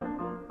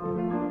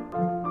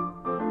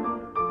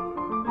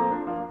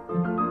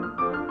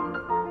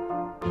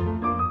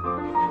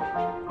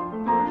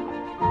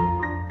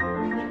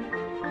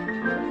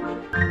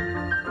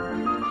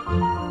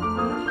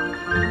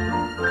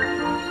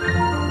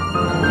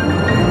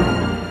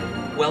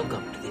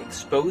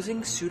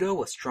Exposing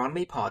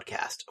Pseudo-Astronomy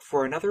podcast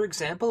for another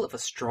example of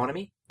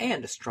astronomy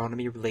and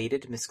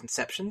astronomy-related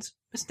misconceptions,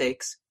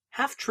 mistakes,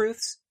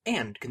 half-truths,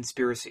 and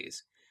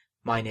conspiracies.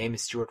 My name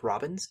is Stuart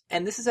Robbins,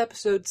 and this is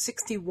episode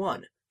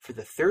 61 for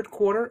the third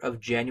quarter of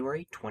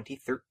January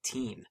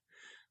 2013.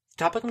 The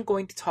topic I'm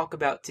going to talk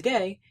about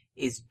today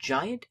is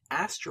giant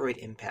asteroid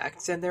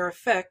impacts and their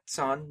effects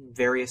on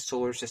various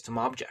solar system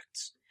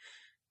objects.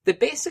 The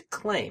basic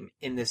claim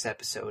in this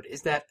episode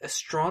is that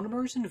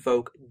astronomers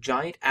invoke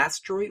giant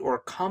asteroid or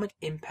comet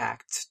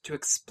impacts to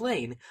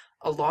explain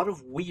a lot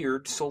of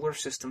weird solar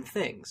system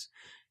things.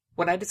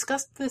 When I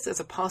discussed this as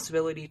a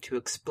possibility to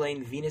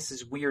explain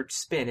Venus's weird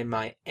spin in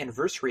my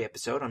anniversary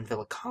episode on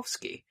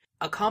Velikovsky,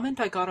 a comment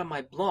I got on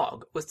my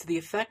blog was to the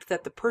effect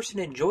that the person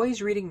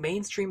enjoys reading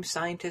mainstream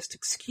scientist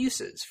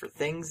excuses for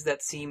things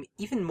that seem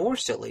even more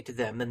silly to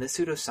them than the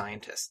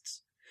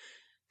pseudoscientists.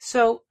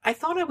 So, I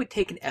thought I would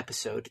take an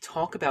episode to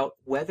talk about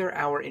whether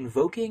our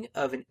invoking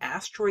of an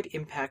asteroid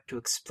impact to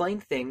explain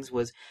things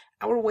was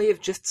our way of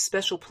just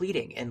special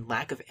pleading and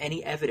lack of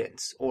any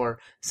evidence, or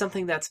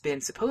something that's been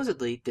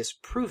supposedly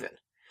disproven.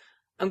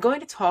 I'm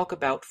going to talk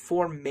about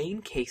 4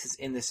 main cases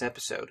in this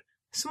episode,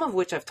 some of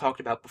which I've talked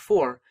about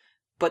before,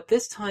 but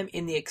this time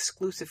in the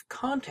exclusive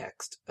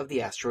context of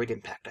the asteroid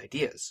impact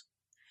ideas.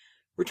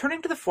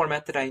 Returning to the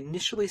format that I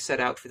initially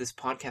set out for this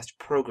podcast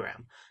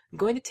program, I'm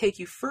going to take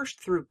you first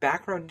through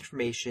background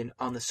information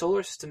on the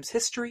solar system's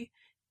history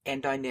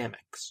and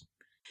dynamics.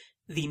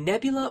 The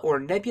nebula or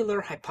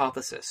nebular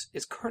hypothesis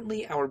is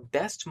currently our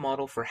best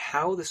model for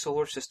how the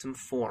solar system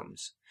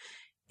forms.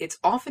 It's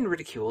often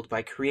ridiculed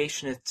by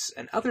creationists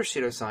and other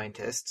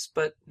pseudoscientists,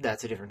 but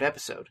that's a different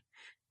episode.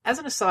 As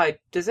an aside,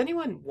 did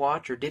anyone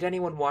watch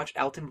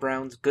Alton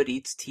Brown's Good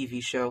Eats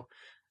TV show?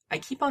 I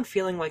keep on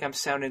feeling like I'm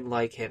sounding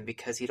like him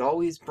because he'd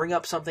always bring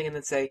up something and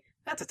then say,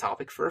 that's a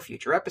topic for a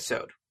future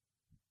episode.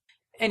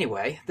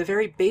 Anyway, the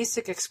very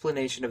basic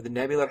explanation of the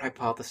nebular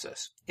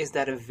hypothesis is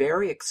that a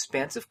very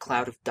expansive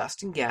cloud of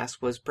dust and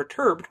gas was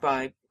perturbed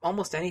by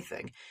almost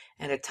anything,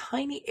 and a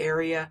tiny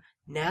area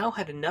now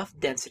had enough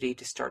density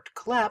to start to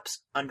collapse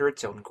under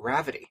its own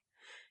gravity.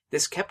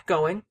 This kept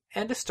going,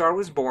 and a star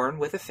was born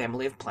with a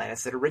family of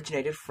planets that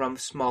originated from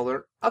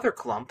smaller other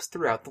clumps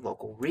throughout the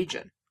local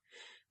region.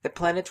 The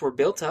planets were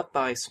built up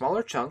by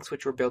smaller chunks,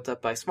 which were built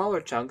up by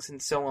smaller chunks,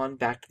 and so on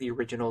back to the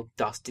original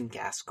dust and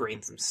gas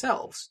grains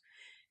themselves.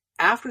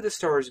 After the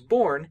star is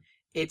born,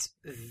 it's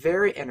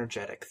very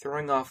energetic,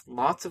 throwing off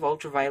lots of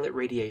ultraviolet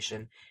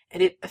radiation,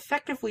 and it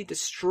effectively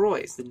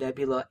destroys the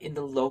nebula in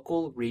the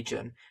local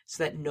region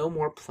so that no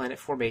more planet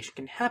formation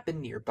can happen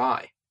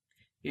nearby.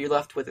 You're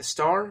left with a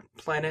star,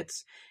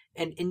 planets,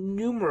 and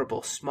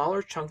innumerable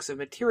smaller chunks of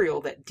material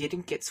that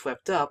didn't get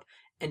swept up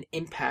and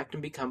impact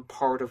and become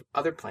part of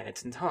other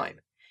planets in time.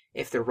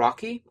 If they're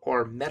rocky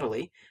or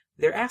metally,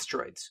 they're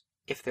asteroids.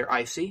 If they're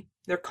icy,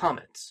 they're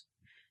comets.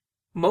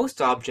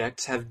 Most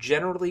objects have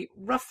generally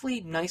roughly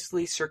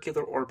nicely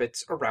circular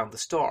orbits around the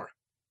star.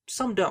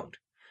 Some don't.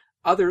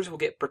 Others will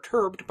get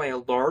perturbed by a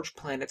large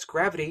planet's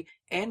gravity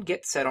and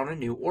get set on a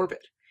new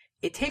orbit.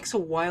 It takes a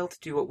while to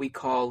do what we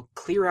call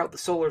clear out the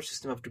solar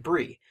system of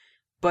debris,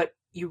 but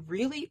you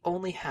really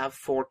only have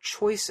 4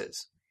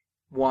 choices.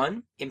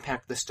 1.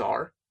 Impact the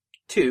star.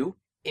 2.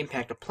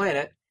 Impact a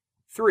planet.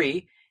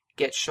 3.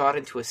 Get shot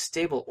into a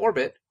stable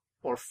orbit.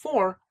 Or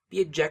 4. Be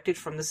ejected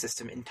from the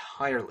system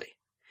entirely.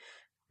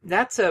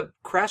 That's a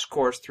crash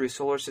course through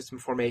solar system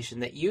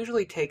formation that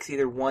usually takes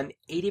either 1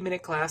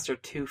 80-minute class or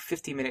 2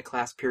 50-minute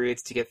class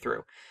periods to get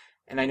through.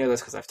 And I know this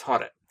because I've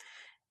taught it.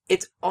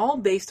 It's all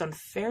based on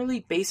fairly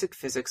basic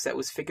physics that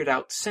was figured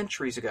out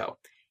centuries ago.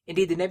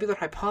 Indeed, the nebular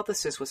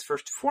hypothesis was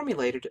first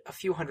formulated a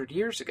few hundred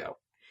years ago.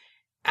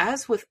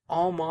 As with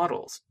all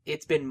models,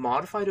 it's been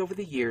modified over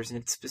the years in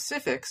its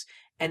specifics,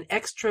 and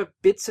extra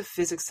bits of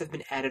physics have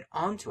been added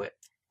onto it,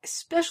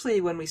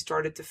 especially when we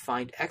started to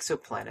find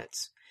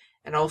exoplanets,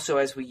 and also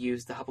as we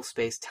used the Hubble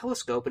Space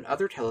Telescope and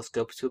other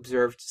telescopes to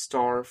observe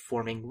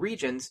star-forming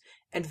regions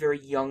and very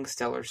young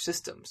stellar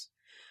systems.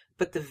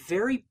 But the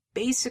very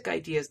basic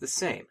idea is the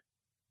same.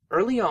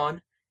 Early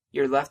on,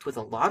 you're left with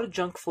a lot of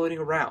junk floating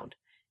around,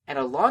 and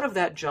a lot of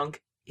that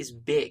junk is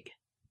big.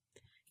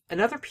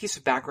 Another piece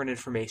of background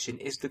information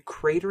is the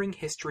cratering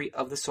history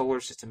of the solar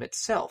system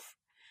itself.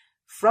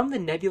 From the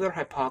nebular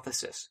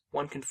hypothesis,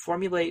 one can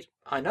formulate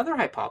another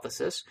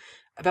hypothesis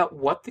about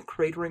what the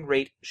cratering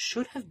rate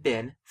should have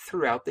been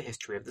throughout the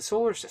history of the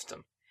solar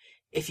system.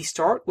 If you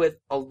start with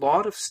a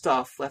lot of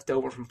stuff left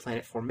over from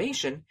planet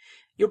formation,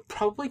 you're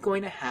probably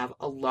going to have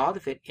a lot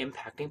of it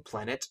impacting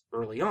planets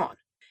early on.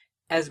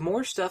 As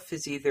more stuff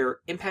is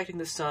either impacting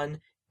the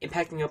sun,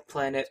 impacting a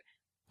planet,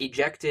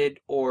 ejected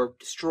or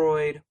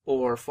destroyed,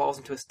 or falls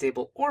into a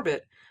stable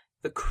orbit,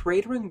 the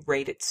cratering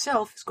rate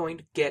itself is going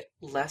to get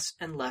less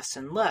and less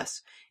and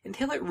less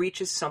until it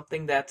reaches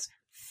something that's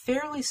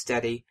fairly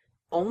steady,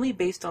 only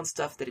based on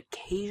stuff that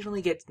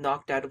occasionally gets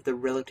knocked out of the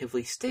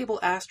relatively stable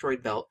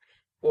asteroid belt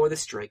or the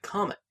stray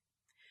comet.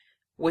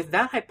 With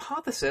that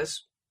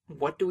hypothesis,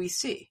 what do we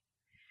see?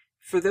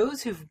 For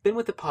those who've been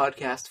with the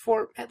podcast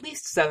for at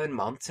least 7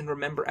 months and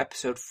remember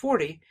episode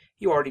 40,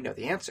 you already know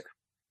the answer.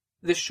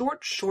 The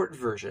short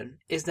version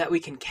is that we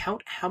can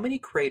count how many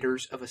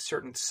craters of a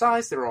certain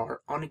size there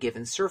are on a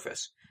given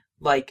surface,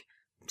 like,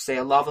 say,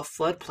 a lava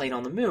floodplain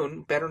on the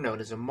moon, better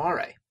known as a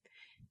mare.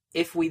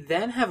 If we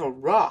then have a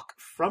rock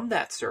from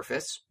that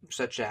surface,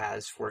 such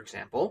as, for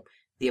example,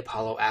 the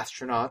Apollo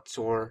astronauts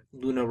or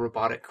Luna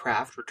robotic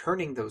craft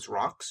returning those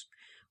rocks,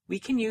 we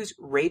can use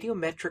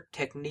radiometric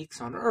techniques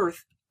on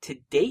Earth to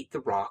date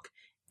the rock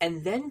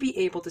and then be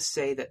able to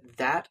say that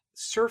that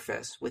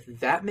surface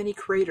with that many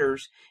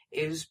craters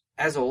is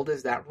as old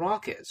as that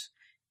rock is.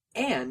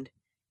 And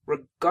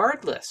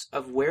regardless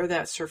of where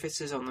that surface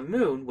is on the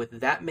moon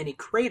with that many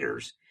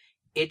craters,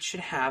 it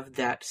should have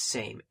that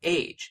same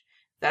age.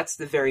 That's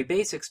the very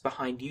basics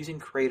behind using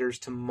craters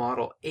to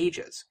model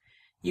ages.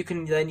 You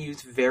can then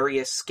use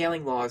various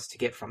scaling laws to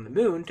get from the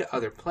moon to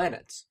other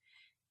planets.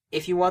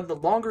 If you want the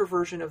longer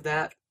version of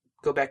that,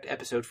 go back to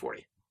episode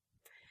 40.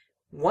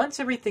 Once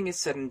everything is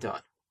said and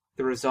done,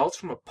 the results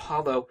from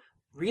Apollo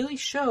really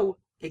show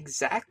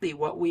exactly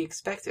what we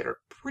expected, or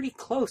pretty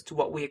close to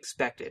what we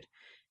expected.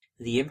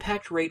 The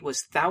impact rate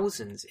was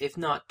thousands, if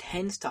not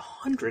tens to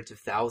hundreds of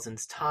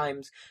thousands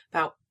times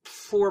about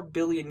 4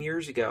 billion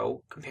years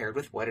ago compared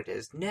with what it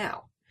is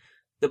now.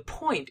 The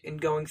point in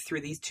going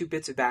through these 2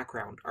 bits of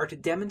background are to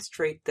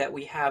demonstrate that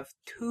we have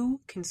 2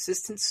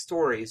 consistent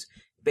stories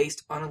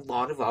based on a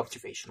lot of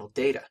observational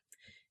data.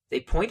 They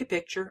point a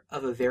picture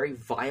of a very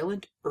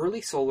violent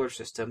early solar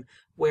system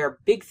where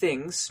big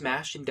things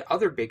smash into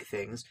other big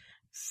things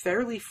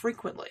fairly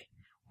frequently.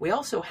 We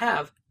also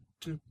have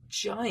some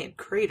giant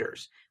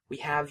craters. We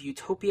have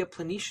Utopia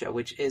Planitia,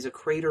 which is a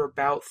crater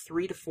about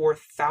 3,000 to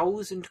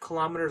 4,000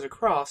 kilometers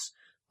across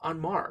on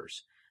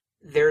Mars.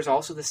 There's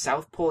also the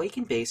South Pole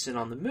Aitken Basin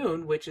on the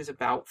moon, which is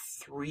about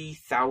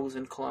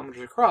 3,000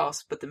 kilometers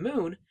across, but the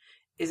moon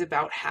is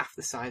about half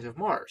the size of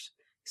Mars.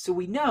 So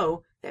we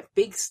know that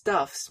big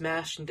stuff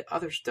smashed into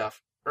other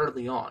stuff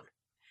early on.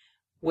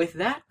 With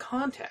that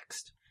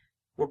context,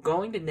 we're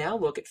going to now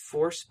look at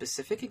 4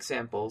 specific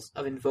examples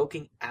of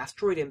invoking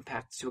asteroid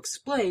impacts to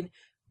explain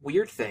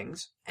weird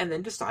things and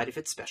then decide if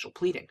it's special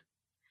pleading.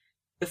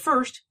 The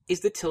first is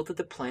the tilt of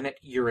the planet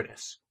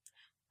Uranus.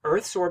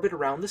 Earth's orbit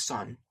around the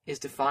Sun is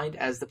defined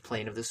as the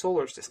plane of the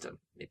solar system.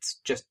 It's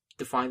just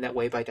defined that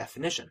way by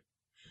definition.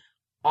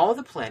 All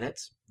the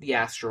planets, the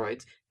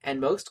asteroids, and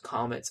most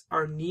comets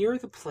are near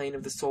the plane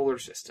of the solar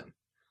system.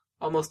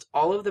 Almost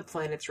all of the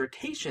planet's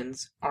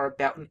rotations are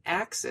about an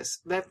axis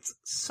that's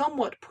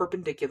somewhat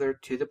perpendicular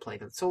to the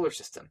plane of the solar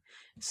system,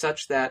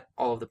 such that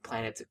all of the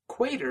planet's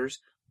equators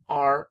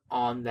are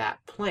on that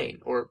plane,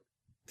 or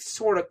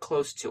sort of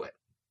close to it.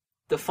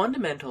 The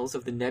fundamentals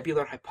of the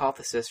nebular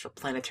hypothesis for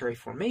planetary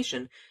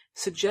formation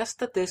suggest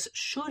that this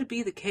should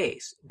be the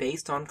case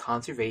based on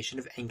conservation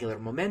of angular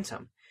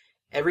momentum.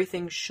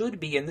 Everything should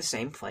be in the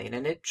same plane,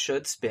 and it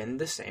should spin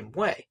the same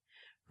way.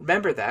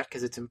 Remember that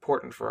because it's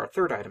important for our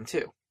third item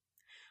too.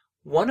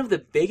 One of the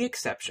big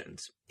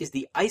exceptions is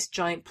the ice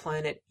giant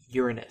planet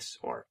Uranus,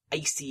 or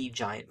icy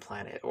giant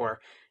planet,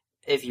 or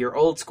if you're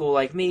old school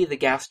like me, the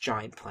gas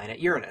giant planet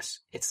Uranus.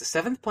 It's the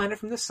 7th planet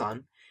from the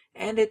Sun,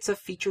 and it's a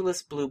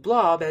featureless blue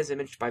blob as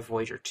imaged by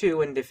Voyager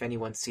 2, and if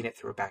anyone's seen it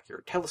through a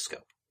backyard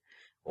telescope,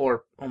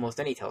 or almost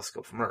any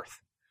telescope from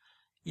Earth.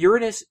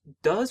 Uranus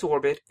does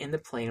orbit in the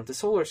plane of the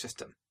solar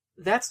system.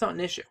 That's not an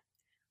issue.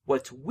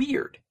 What's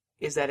weird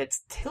is that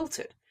it's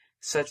tilted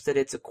such that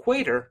its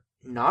equator,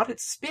 not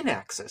its spin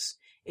axis,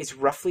 is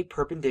roughly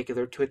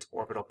perpendicular to its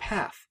orbital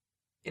path.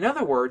 In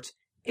other words,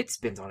 it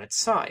spins on its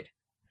side.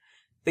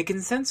 The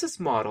consensus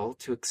model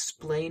to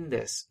explain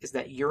this is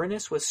that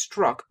Uranus was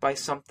struck by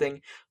something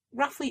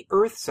roughly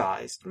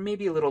Earth-sized,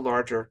 maybe a little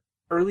larger,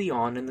 early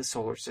on in the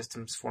solar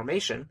system's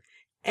formation,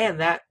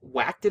 and that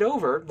whacked it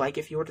over like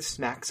if you were to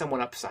smack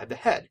someone upside the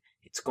head.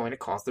 It's going to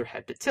cause their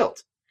head to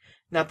tilt.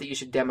 Not that you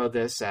should demo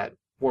this at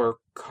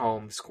work,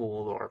 home,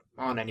 school, or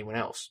on anyone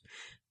else.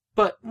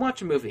 But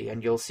watch a movie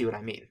and you'll see what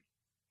I mean.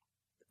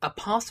 A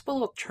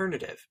possible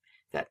alternative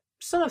that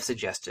some have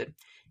suggested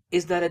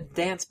is that a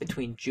dance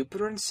between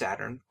Jupiter and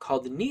Saturn,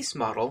 called the Neis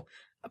model,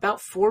 about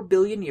 4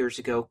 billion years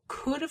ago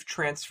could have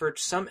transferred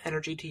some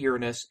energy to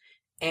Uranus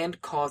and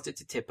caused it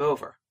to tip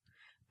over.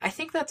 I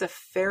think that's a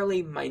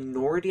fairly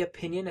minority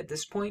opinion at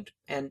this point,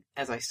 and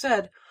as I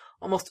said,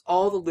 almost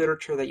all the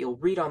literature that you'll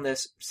read on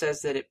this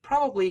says that it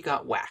probably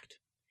got whacked.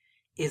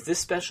 Is this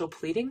special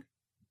pleading?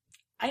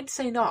 I'd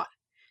say not.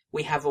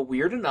 We have a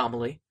weird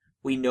anomaly.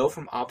 We know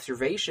from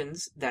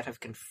observations that have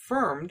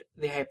confirmed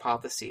the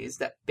hypotheses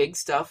that big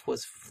stuff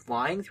was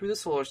flying through the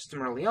solar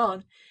system early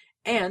on,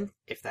 and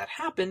if that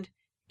happened,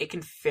 it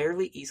can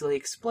fairly easily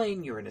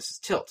explain Uranus's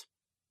tilt.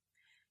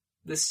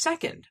 The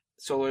second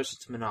solar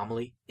system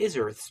anomaly is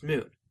Earth's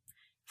moon.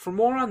 For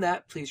more on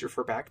that, please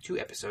refer back to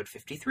episode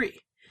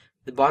 53.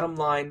 The bottom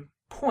line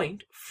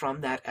point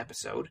from that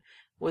episode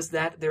was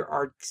that there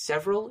are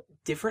several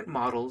different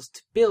models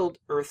to build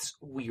Earth's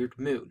weird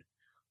moon.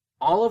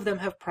 All of them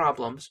have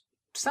problems,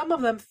 some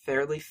of them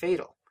fairly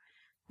fatal.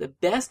 the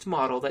best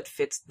model that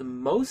fits the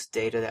most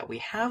data that we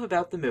have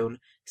about the moon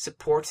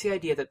supports the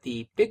idea that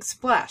the Big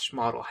Splash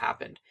model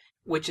happened,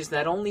 which is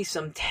that only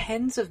some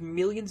tens of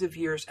millions of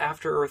years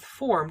after Earth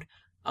formed,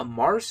 a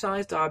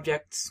Mars-sized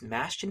object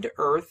smashed into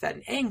Earth at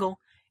an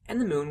angle,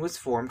 and the moon was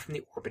formed from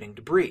the orbiting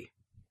debris.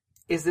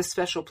 Is this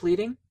special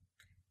pleading?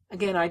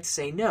 Again, I'd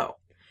say no.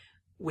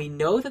 We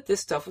know that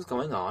this stuff was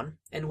going on,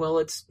 and while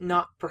it's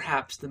not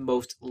perhaps the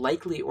most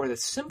likely or the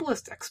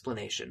simplest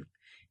explanation,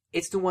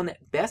 it's the one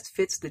that best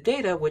fits the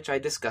data which I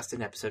discussed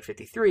in episode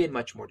 53 in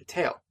much more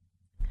detail.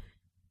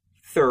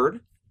 Third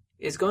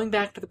is going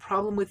back to the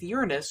problem with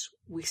Uranus,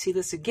 we see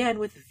this again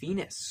with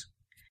Venus.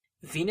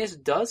 Venus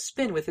does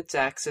spin with its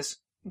axis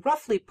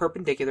roughly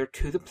perpendicular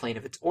to the plane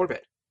of its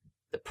orbit.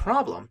 The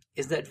problem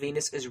is that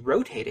Venus is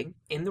rotating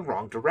in the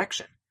wrong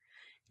direction.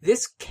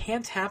 This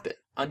can't happen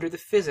under the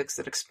physics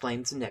that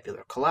explains the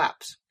nebular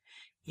collapse.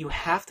 You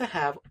have to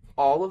have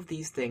all of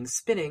these things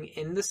spinning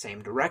in the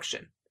same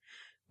direction.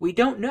 We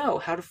don't know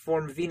how to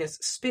form Venus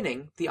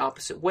spinning the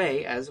opposite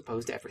way as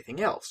opposed to everything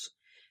else.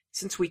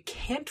 Since we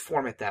can't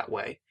form it that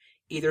way,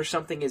 either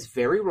something is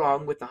very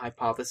wrong with the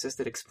hypothesis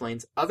that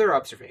explains other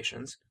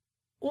observations,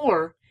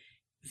 or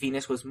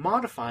Venus was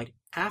modified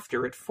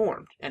after it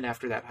formed, and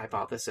after that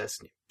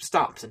hypothesis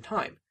stops in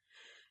time.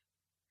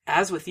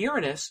 As with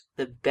Uranus,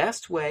 the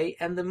best way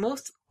and the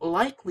most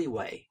likely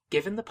way,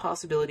 given the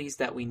possibilities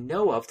that we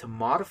know of to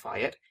modify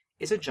it,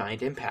 is a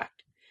giant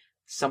impact.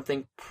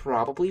 Something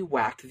probably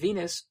whacked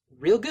Venus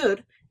real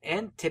good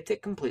and tipped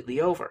it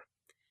completely over.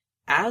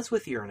 As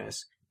with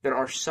Uranus, there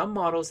are some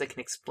models that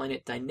can explain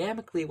it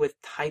dynamically with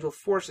tidal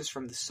forces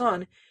from the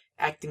sun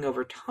acting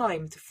over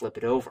time to flip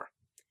it over.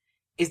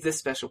 Is this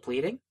special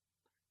pleading?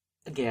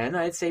 Again,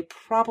 I'd say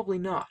probably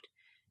not,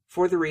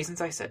 for the reasons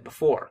I said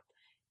before.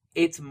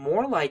 It's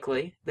more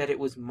likely that it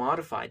was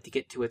modified to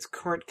get to its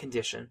current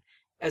condition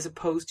as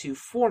opposed to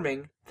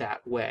forming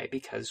that way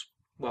because,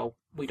 well,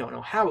 we don't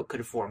know how it could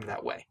have formed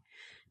that way.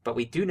 But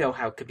we do know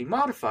how it could be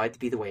modified to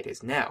be the way it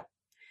is now.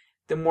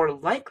 The more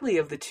likely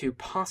of the two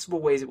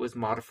possible ways it was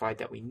modified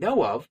that we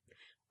know of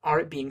are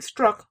it being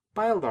struck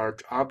by a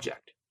large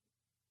object.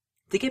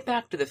 To get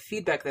back to the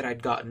feedback that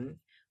I'd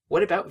gotten,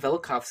 what about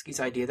Velikovsky's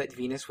idea that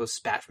Venus was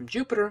spat from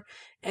Jupiter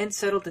and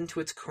settled into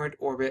its current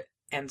orbit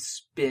and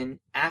spin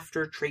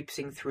after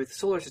traipsing through the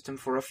solar system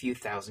for a few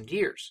thousand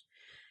years?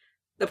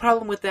 The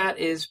problem with that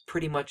is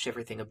pretty much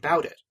everything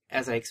about it,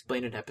 as I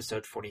explained in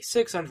episode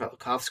 46 on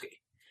Velikovsky.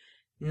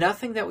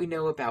 Nothing that we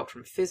know about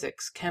from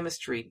physics,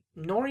 chemistry,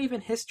 nor even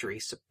history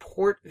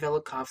support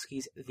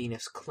Velikovsky's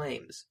Venus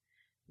claims.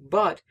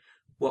 But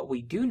what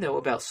we do know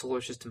about solar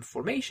system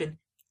formation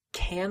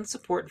can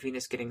support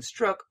Venus getting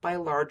struck by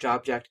a large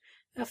object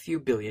a few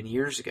billion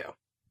years ago.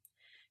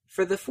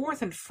 For the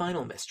fourth and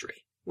final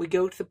mystery, we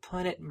go to the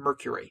planet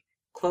Mercury,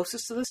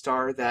 closest to the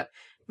star that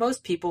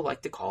most people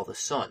like to call the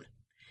Sun.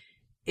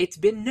 It's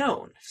been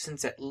known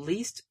since at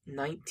least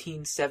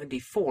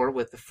 1974,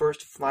 with the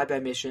first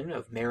flyby mission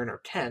of Mariner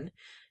 10,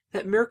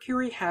 that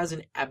Mercury has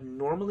an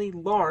abnormally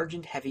large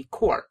and heavy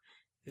core,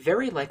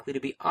 very likely to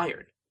be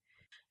iron.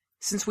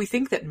 Since we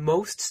think that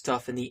most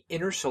stuff in the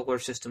inner solar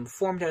system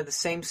formed out of the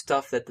same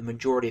stuff that the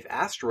majority of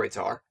asteroids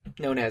are,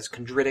 known as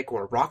chondritic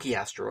or rocky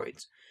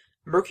asteroids,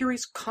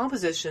 Mercury's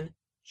composition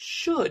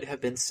should have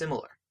been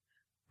similar.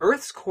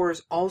 Earth's core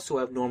is also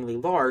abnormally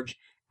large,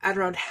 at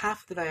around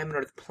half the diameter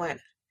of the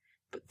planet,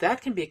 but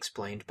that can be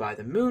explained by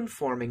the moon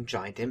forming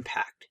giant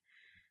impact.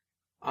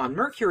 On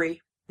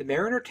Mercury, the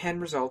Mariner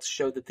 10 results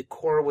showed that the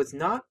core was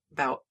not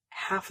about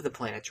half of the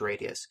planet's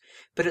radius,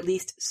 but at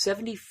least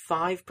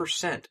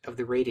 75% of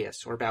the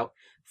radius, or about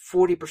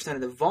 40%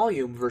 of the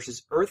volume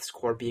versus Earth's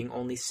core being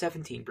only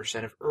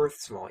 17% of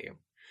Earth's volume.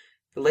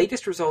 The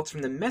latest results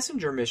from the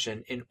Messenger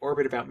mission in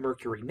orbit about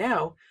Mercury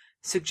now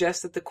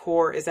suggest that the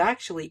core is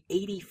actually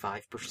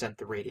 85%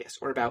 the radius,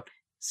 or about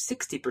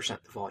 60%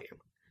 the volume.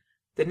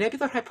 The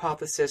nebular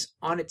hypothesis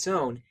on its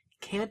own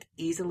can't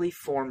easily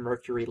form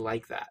Mercury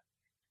like that.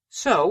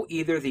 So,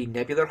 either the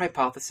nebular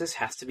hypothesis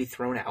has to be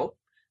thrown out,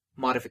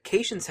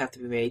 modifications have to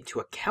be made to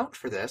account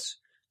for this,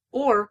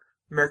 or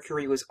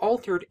Mercury was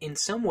altered in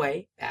some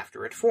way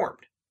after it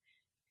formed.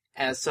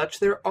 As such,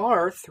 there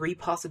are three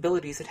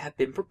possibilities that have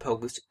been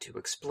proposed to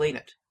explain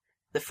it.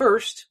 The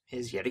first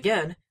is, yet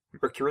again,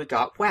 Mercury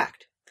got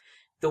whacked.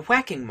 The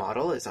whacking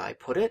model, as I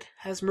put it,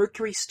 has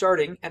Mercury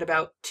starting at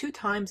about 2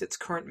 times its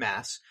current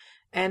mass,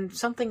 and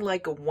something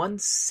like a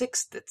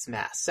 1/6 its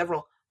mass,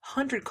 several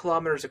hundred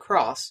kilometers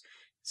across,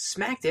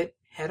 smacked it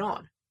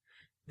head-on.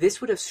 This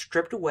would have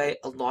stripped away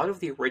a lot of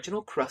the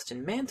original crust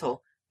and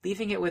mantle,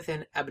 leaving it with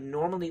an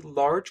abnormally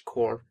large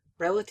core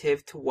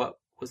relative to what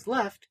was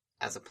left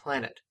as a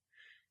planet.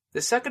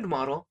 The second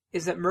model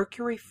is that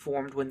Mercury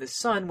formed when the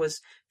Sun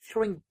was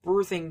throwing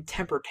birthing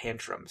temper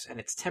tantrums, and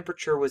its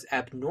temperature was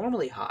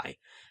abnormally high,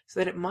 so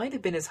that it might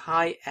have been as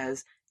high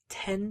as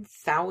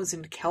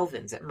 10,000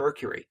 kelvins at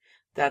Mercury.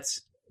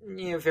 That's,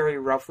 very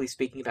roughly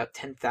speaking, about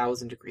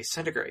 10,000 degrees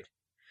centigrade.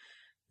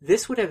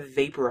 This would have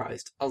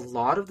vaporized a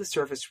lot of the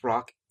surface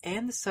rock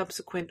and the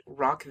subsequent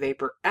rock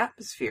vapor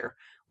atmosphere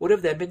would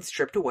have then been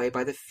stripped away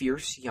by the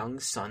fierce young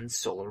sun's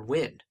solar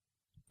wind.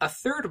 A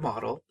third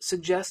model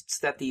suggests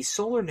that the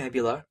solar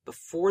nebula,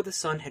 before the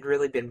sun had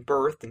really been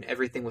birthed and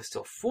everything was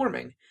still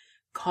forming,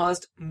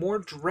 caused more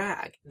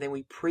drag than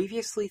we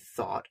previously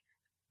thought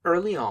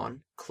early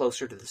on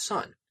closer to the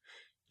sun.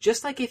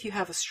 Just like if you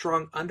have a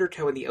strong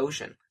undertow in the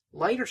ocean,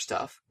 lighter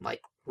stuff,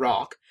 like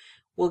rock,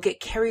 will get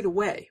carried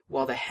away,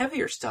 while the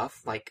heavier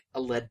stuff, like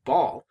a lead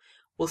ball,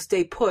 will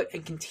stay put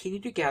and continue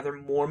to gather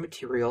more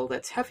material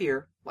that's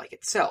heavier, like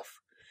itself.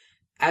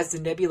 As the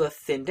nebula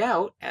thinned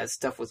out, as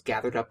stuff was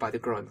gathered up by the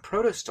growing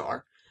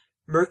protostar,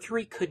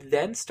 Mercury could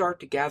then start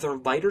to gather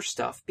lighter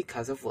stuff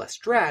because of less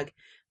drag,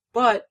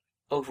 but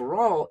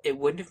overall it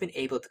wouldn't have been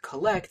able to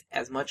collect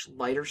as much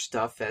lighter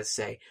stuff as,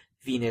 say,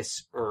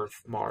 Venus,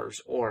 Earth,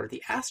 Mars, or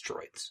the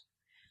asteroids.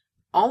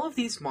 All of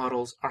these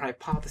models are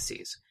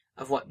hypotheses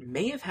of what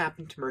may have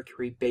happened to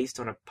Mercury based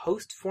on a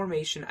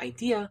post-formation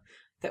idea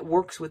that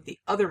works with the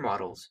other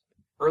models,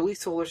 early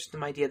solar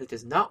system idea that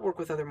does not work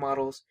with other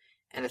models,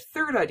 and a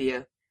third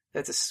idea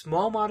that's a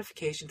small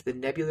modification to the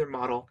nebular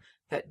model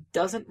that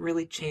doesn't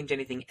really change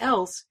anything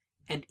else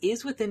and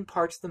is within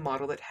parts of the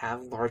model that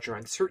have larger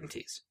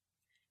uncertainties.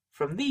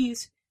 From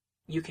these,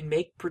 you can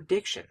make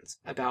predictions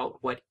about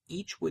what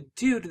each would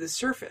do to the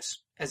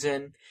surface, as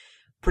in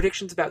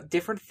predictions about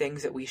different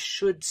things that we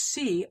should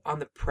see on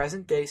the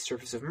present-day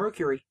surface of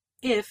Mercury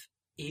if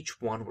each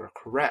one were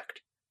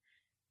correct.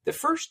 The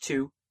first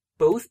two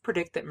both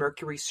predict that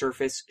Mercury's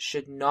surface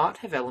should not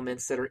have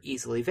elements that are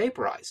easily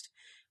vaporized,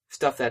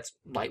 stuff that's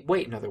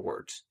lightweight, in other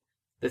words.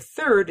 The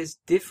third is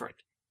different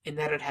in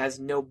that it has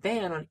no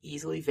ban on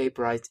easily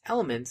vaporized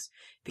elements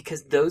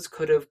because those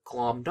could have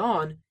glommed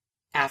on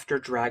after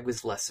drag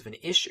was less of an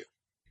issue.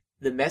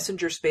 The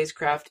Messenger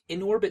spacecraft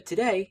in orbit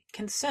today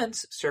can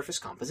sense surface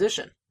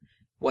composition.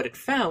 What it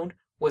found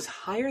was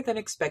higher than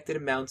expected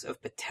amounts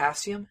of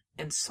potassium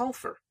and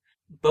sulfur,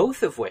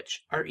 both of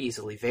which are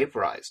easily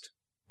vaporized.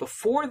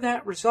 Before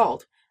that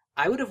result,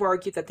 I would have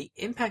argued that the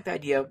impact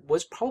idea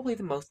was probably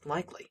the most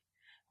likely.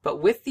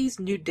 But with these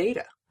new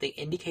data, they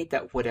indicate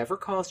that whatever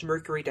caused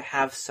Mercury to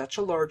have such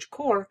a large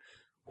core,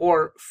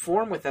 or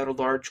form without a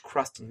large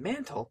crust and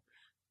mantle,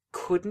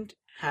 couldn't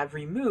have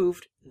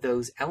removed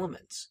those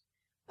elements.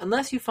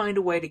 Unless you find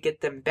a way to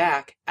get them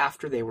back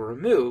after they were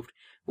removed,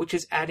 which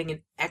is adding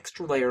an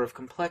extra layer of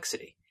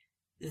complexity.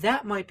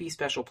 That might be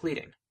special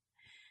pleading.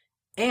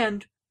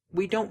 And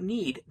we don't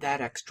need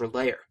that extra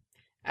layer.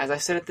 As I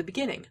said at the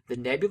beginning, the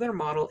nebular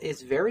model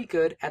is very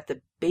good at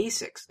the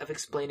basics of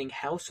explaining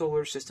how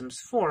solar systems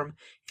form,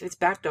 and it's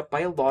backed up by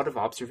a lot of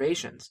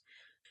observations.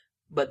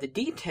 But the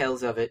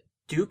details of it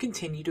do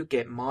continue to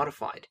get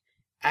modified.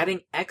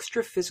 Adding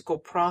extra physical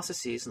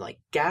processes like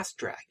gas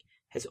drag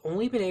has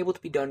only been able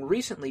to be done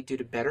recently due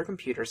to better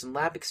computers and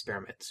lab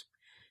experiments.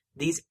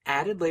 These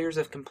added layers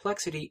of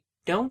complexity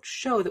don't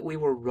show that we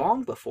were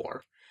wrong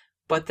before,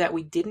 but that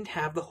we didn't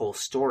have the whole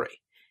story.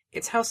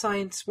 It's how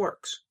science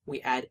works.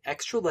 We add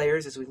extra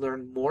layers as we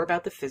learn more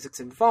about the physics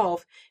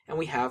involved, and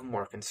we have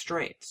more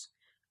constraints.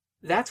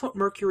 That's what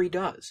Mercury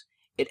does.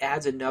 It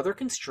adds another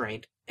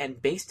constraint,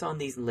 and based on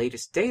these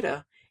latest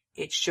data,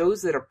 it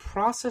shows that a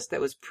process that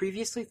was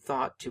previously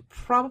thought to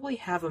probably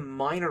have a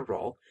minor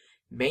role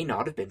may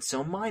not have been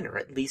so minor,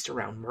 at least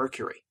around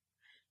Mercury.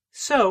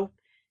 So,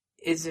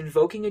 is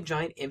invoking a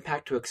giant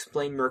impact to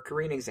explain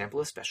Mercury an example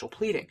of special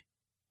pleading?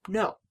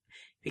 No,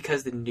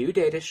 because the new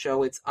data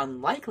show it's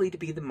unlikely to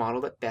be the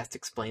model that best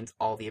explains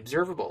all the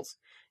observables.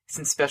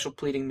 Since special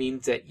pleading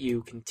means that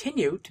you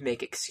continue to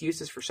make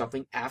excuses for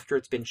something after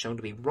it's been shown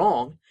to be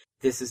wrong,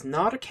 this is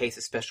not a case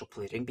of special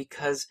pleading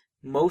because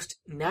most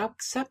now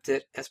accept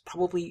it as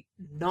probably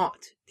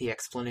not the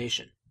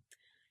explanation.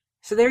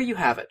 So there you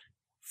have it.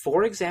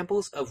 4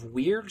 examples of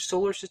weird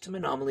solar system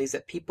anomalies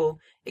that people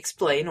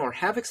explain or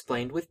have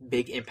explained with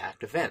big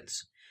impact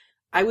events.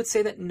 I would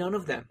say that none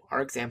of them are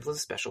examples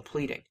of special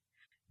pleading.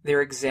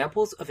 They're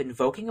examples of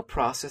invoking a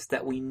process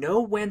that we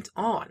know went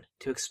on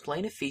to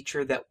explain a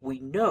feature that we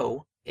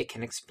know it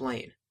can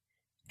explain.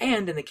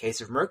 And in the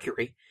case of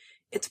Mercury,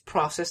 it's a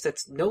process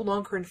that's no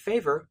longer in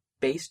favor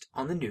based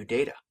on the new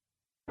data.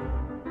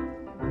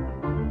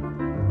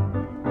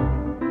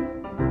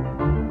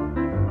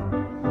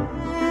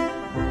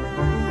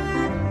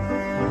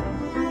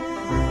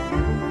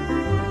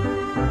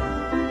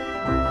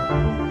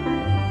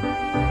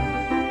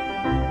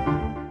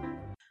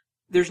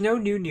 There's no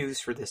new news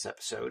for this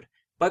episode,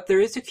 but there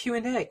is a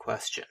Q&A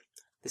question.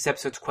 This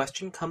episode's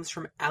question comes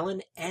from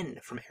Alan N.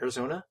 from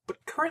Arizona,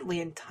 but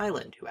currently in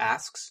Thailand, who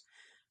asks,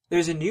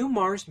 "There's a new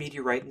Mars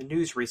meteorite in the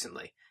news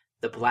recently,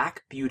 the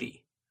Black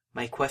Beauty.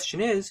 My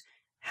question is,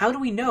 how do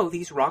we know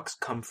these rocks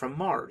come from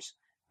Mars?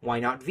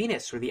 Why not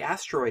Venus or the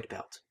asteroid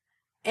belt?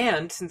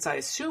 And, since I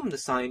assume the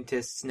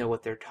scientists know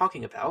what they're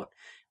talking about,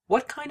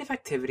 what kind of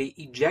activity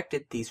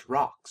ejected these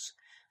rocks?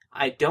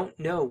 I don't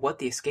know what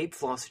the escape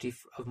velocity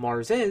of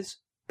Mars is,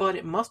 but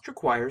it must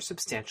require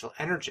substantial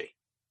energy."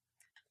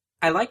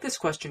 I like this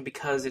question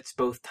because it's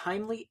both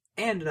timely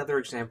and another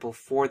example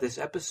for this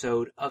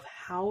episode of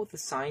how the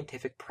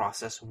scientific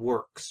process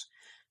works.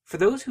 For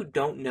those who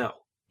don't know,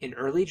 in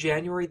early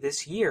January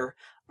this year,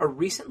 a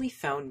recently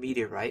found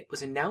meteorite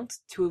was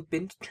announced to have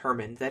been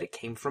determined that it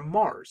came from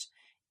Mars,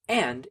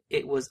 and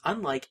it was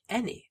unlike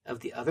any of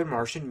the other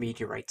Martian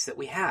meteorites that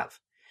we have.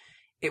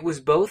 It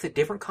was both a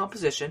different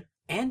composition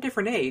and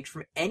different age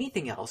from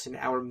anything else in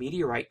our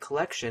meteorite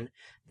collection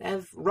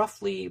of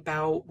roughly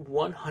about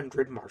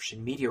 100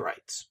 Martian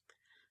meteorites.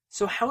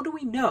 So how do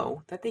we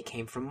know that they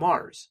came from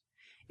Mars?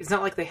 It's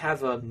not like they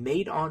have a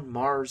Made on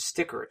Mars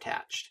sticker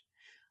attached.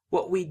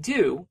 What we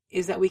do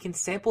is that we can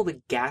sample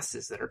the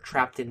gases that are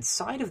trapped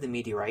inside of the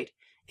meteorite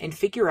and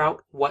figure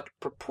out what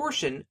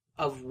proportion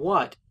of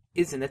what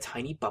is in the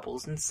tiny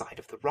bubbles inside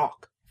of the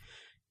rock.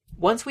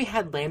 Once we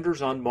had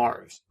landers on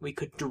Mars, we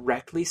could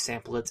directly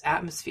sample its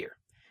atmosphere.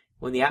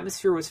 When the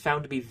atmosphere was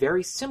found to be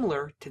very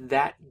similar to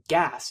that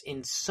gas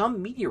in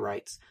some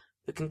meteorites,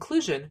 the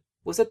conclusion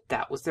was that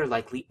that was their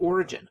likely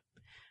origin.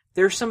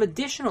 There are some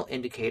additional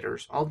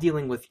indicators, all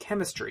dealing with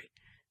chemistry,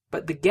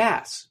 but the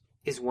gas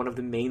is one of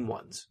the main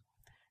ones.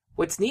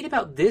 What's neat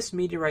about this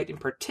meteorite in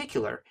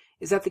particular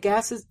is that the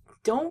gases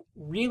don't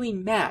really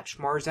match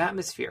Mars'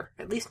 atmosphere,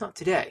 at least not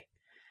today.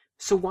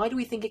 So why do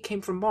we think it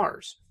came from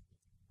Mars?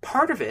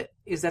 Part of it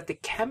is that the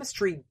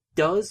chemistry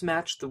does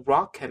match the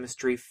rock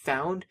chemistry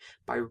found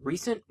by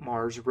recent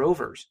Mars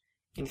rovers.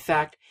 In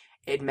fact,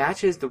 it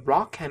matches the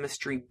rock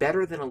chemistry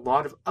better than a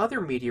lot of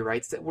other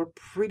meteorites that we're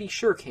pretty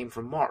sure came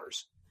from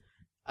Mars.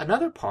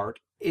 Another part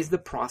is the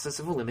process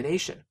of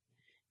elimination.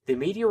 The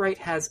meteorite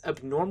has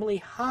abnormally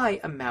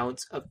high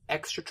amounts of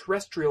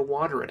extraterrestrial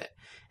water in it,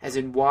 as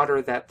in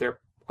water that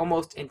they're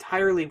almost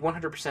entirely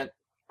 100%,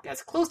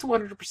 as close to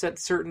 100%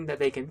 certain that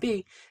they can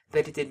be,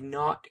 that it did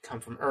not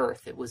come from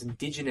Earth. It was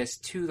indigenous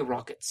to the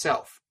rock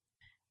itself.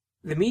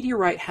 The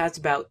meteorite has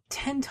about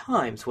 10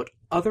 times what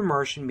other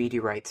Martian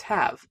meteorites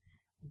have,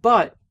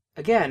 but,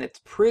 again,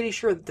 it's pretty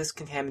sure that this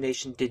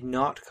contamination did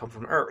not come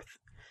from Earth.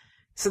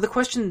 So the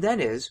question then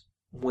is,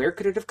 where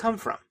could it have come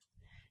from?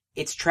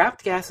 Its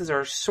trapped gases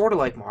are sort of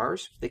like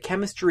Mars, the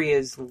chemistry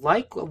is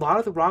like a lot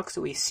of the rocks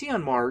that we see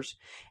on Mars,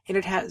 and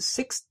it has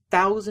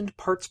 6,000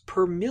 parts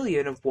per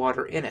million of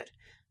water in it,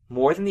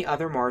 more than the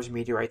other Mars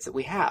meteorites that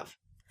we have.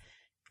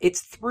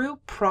 It's through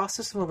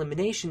process of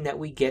elimination that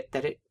we get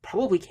that it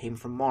probably came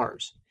from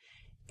Mars.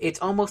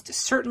 It's almost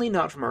certainly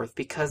not from Earth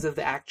because of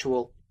the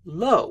actual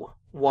low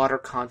water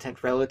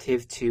content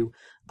relative to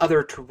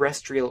other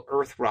terrestrial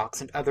Earth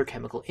rocks and other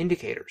chemical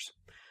indicators.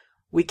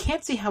 We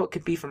can't see how it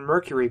could be from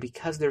Mercury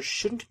because there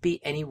shouldn't be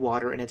any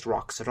water in its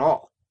rocks at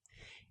all.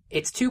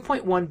 It's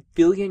 2.1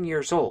 billion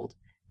years old,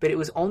 but it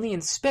was only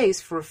in space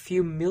for a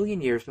few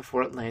million years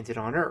before it landed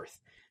on Earth.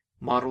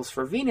 Models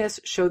for Venus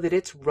show that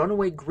its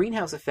runaway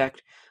greenhouse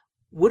effect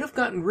would have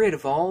gotten rid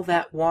of all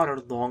that water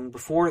long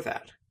before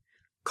that.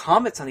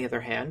 Comets, on the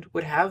other hand,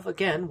 would have,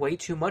 again, way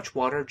too much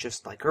water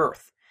just like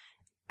Earth.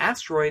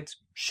 Asteroids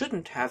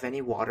shouldn't have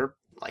any water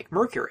like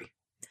Mercury.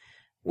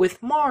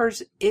 With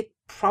Mars, it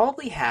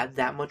probably had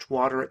that much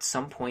water at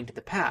some point in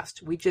the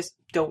past. We just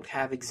don't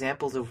have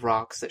examples of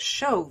rocks that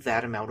show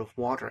that amount of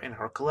water in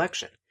our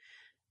collection.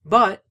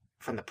 But,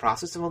 from the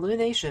process of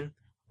elimination,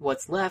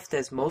 what's left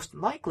as most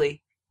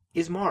likely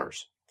is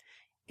Mars.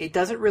 It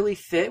doesn't really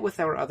fit with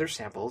our other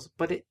samples,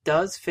 but it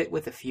does fit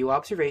with a few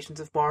observations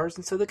of Mars,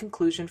 and so the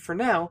conclusion for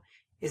now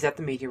is that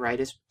the meteorite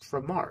is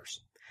from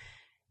Mars.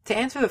 To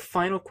answer the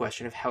final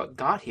question of how it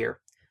got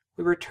here,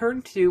 we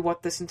return to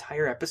what this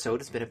entire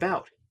episode has been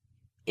about.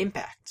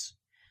 Impacts.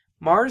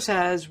 Mars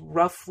has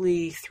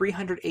roughly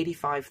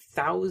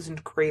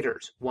 385,000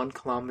 craters, 1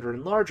 kilometer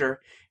and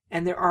larger,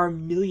 and there are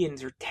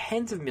millions or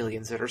tens of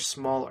millions that are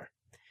smaller.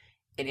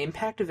 An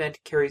impact event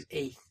carries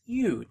a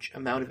huge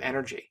amount of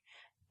energy,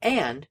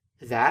 and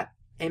that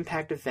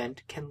impact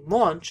event can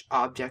launch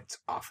objects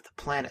off the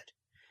planet.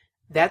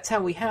 That's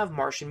how we have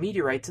Martian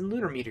meteorites and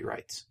lunar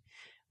meteorites.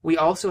 We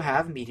also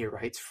have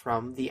meteorites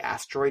from the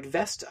asteroid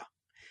Vesta.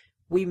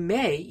 We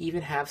may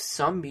even have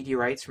some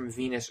meteorites from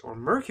Venus or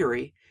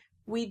Mercury.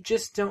 We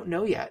just don't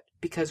know yet,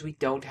 because we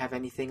don't have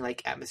anything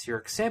like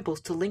atmospheric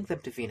samples to link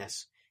them to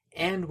Venus,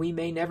 and we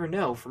may never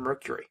know for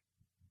Mercury.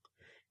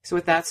 So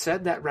with that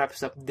said, that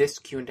wraps up this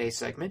Q&A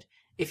segment.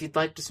 If you'd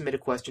like to submit a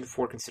question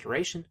for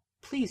consideration,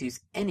 please use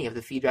any of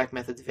the feedback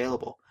methods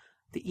available.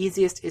 The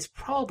easiest is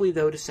probably,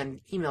 though, to send an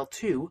email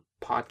to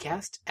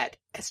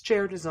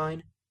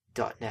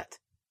podcast@sjrdesign.net.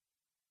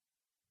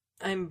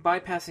 I'm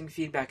bypassing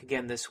feedback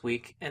again this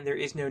week, and there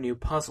is no new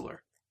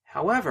puzzler.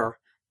 However,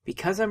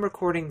 because I'm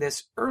recording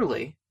this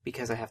early,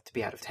 because I have to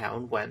be out of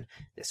town when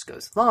this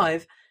goes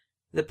live,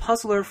 the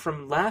puzzler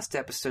from last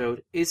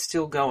episode is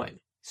still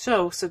going.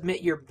 So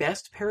submit your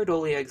best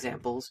pareidolia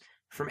examples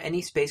from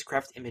any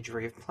spacecraft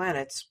imagery of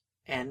planets,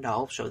 and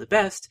I'll show the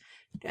best,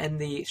 and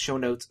the show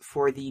notes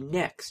for the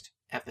next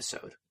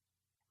episode.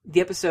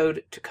 The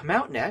episode to come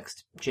out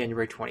next,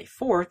 January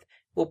 24th,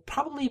 will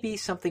probably be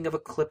something of a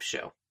clip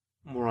show.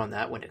 More on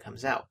that when it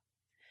comes out.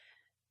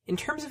 In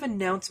terms of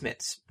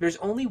announcements, there's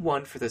only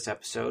one for this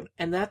episode,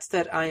 and that's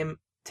that I am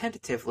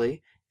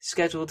tentatively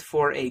scheduled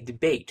for a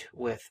debate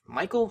with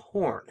Michael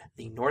Horn,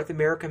 the North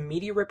America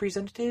media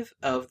representative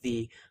of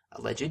the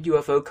alleged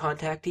UFO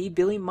contactee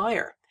Billy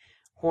Meier.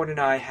 Horn and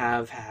I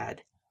have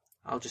had,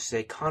 I'll just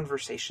say,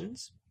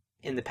 conversations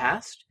in the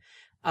past,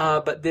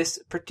 but this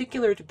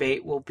particular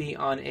debate will be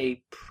on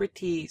a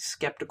pretty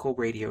skeptical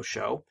radio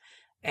show,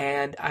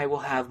 and I will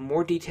have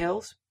more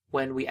details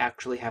when we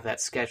actually have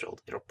that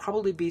scheduled. It'll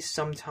probably be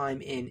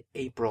sometime in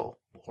April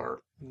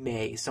or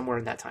May, somewhere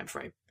in that time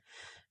frame.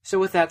 So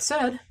with that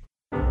said,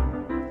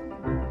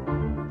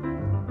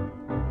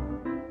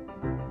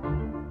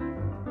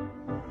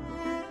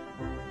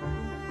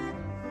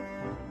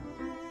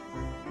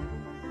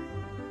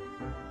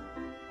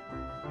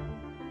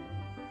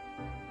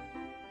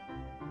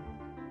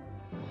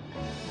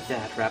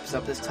 that wraps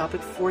up this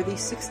topic for the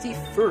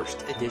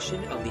 61st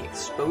edition of the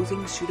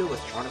Exposing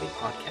Pseudo-Astronomy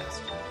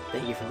podcast.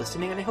 Thank you for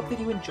listening, and I hope that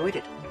you enjoyed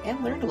it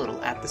and learned a little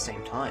at the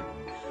same time.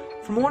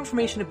 For more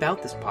information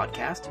about this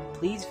podcast,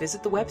 please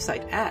visit the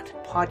website at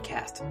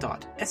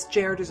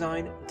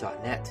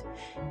podcast.sjrdesign.net.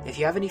 If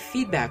you have any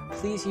feedback,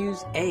 please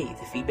use A,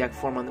 the feedback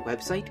form on the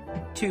website,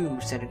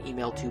 2, send an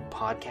email to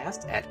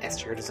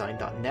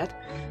podcast@sjrdesign.net,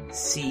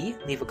 C,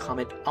 leave a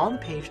comment on the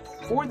page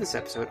for this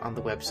episode on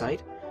the website,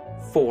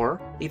 4,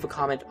 leave a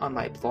comment on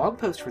my blog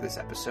post for this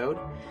episode.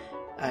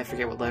 I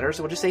forget what letter,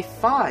 so we'll just say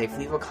 5,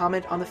 leave a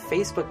comment on the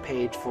Facebook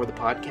page for the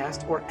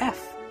podcast, or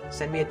F,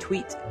 send me a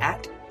tweet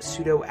at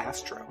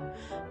pseudoastro.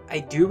 I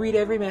do read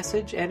every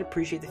message and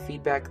appreciate the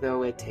feedback,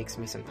 though it takes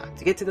me some time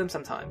to get to them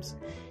sometimes.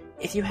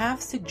 If you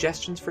have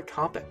suggestions for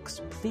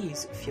topics,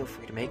 please feel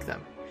free to make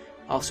them.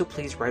 Also,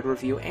 please write a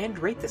review and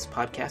rate this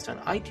podcast on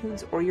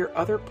iTunes or your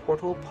other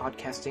portal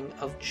podcasting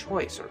of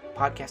choice, or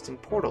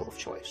podcasting portal of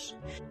choice.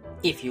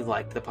 If you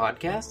liked the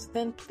podcast,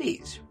 then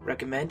please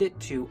recommend it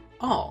to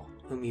all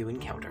whom you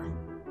encounter.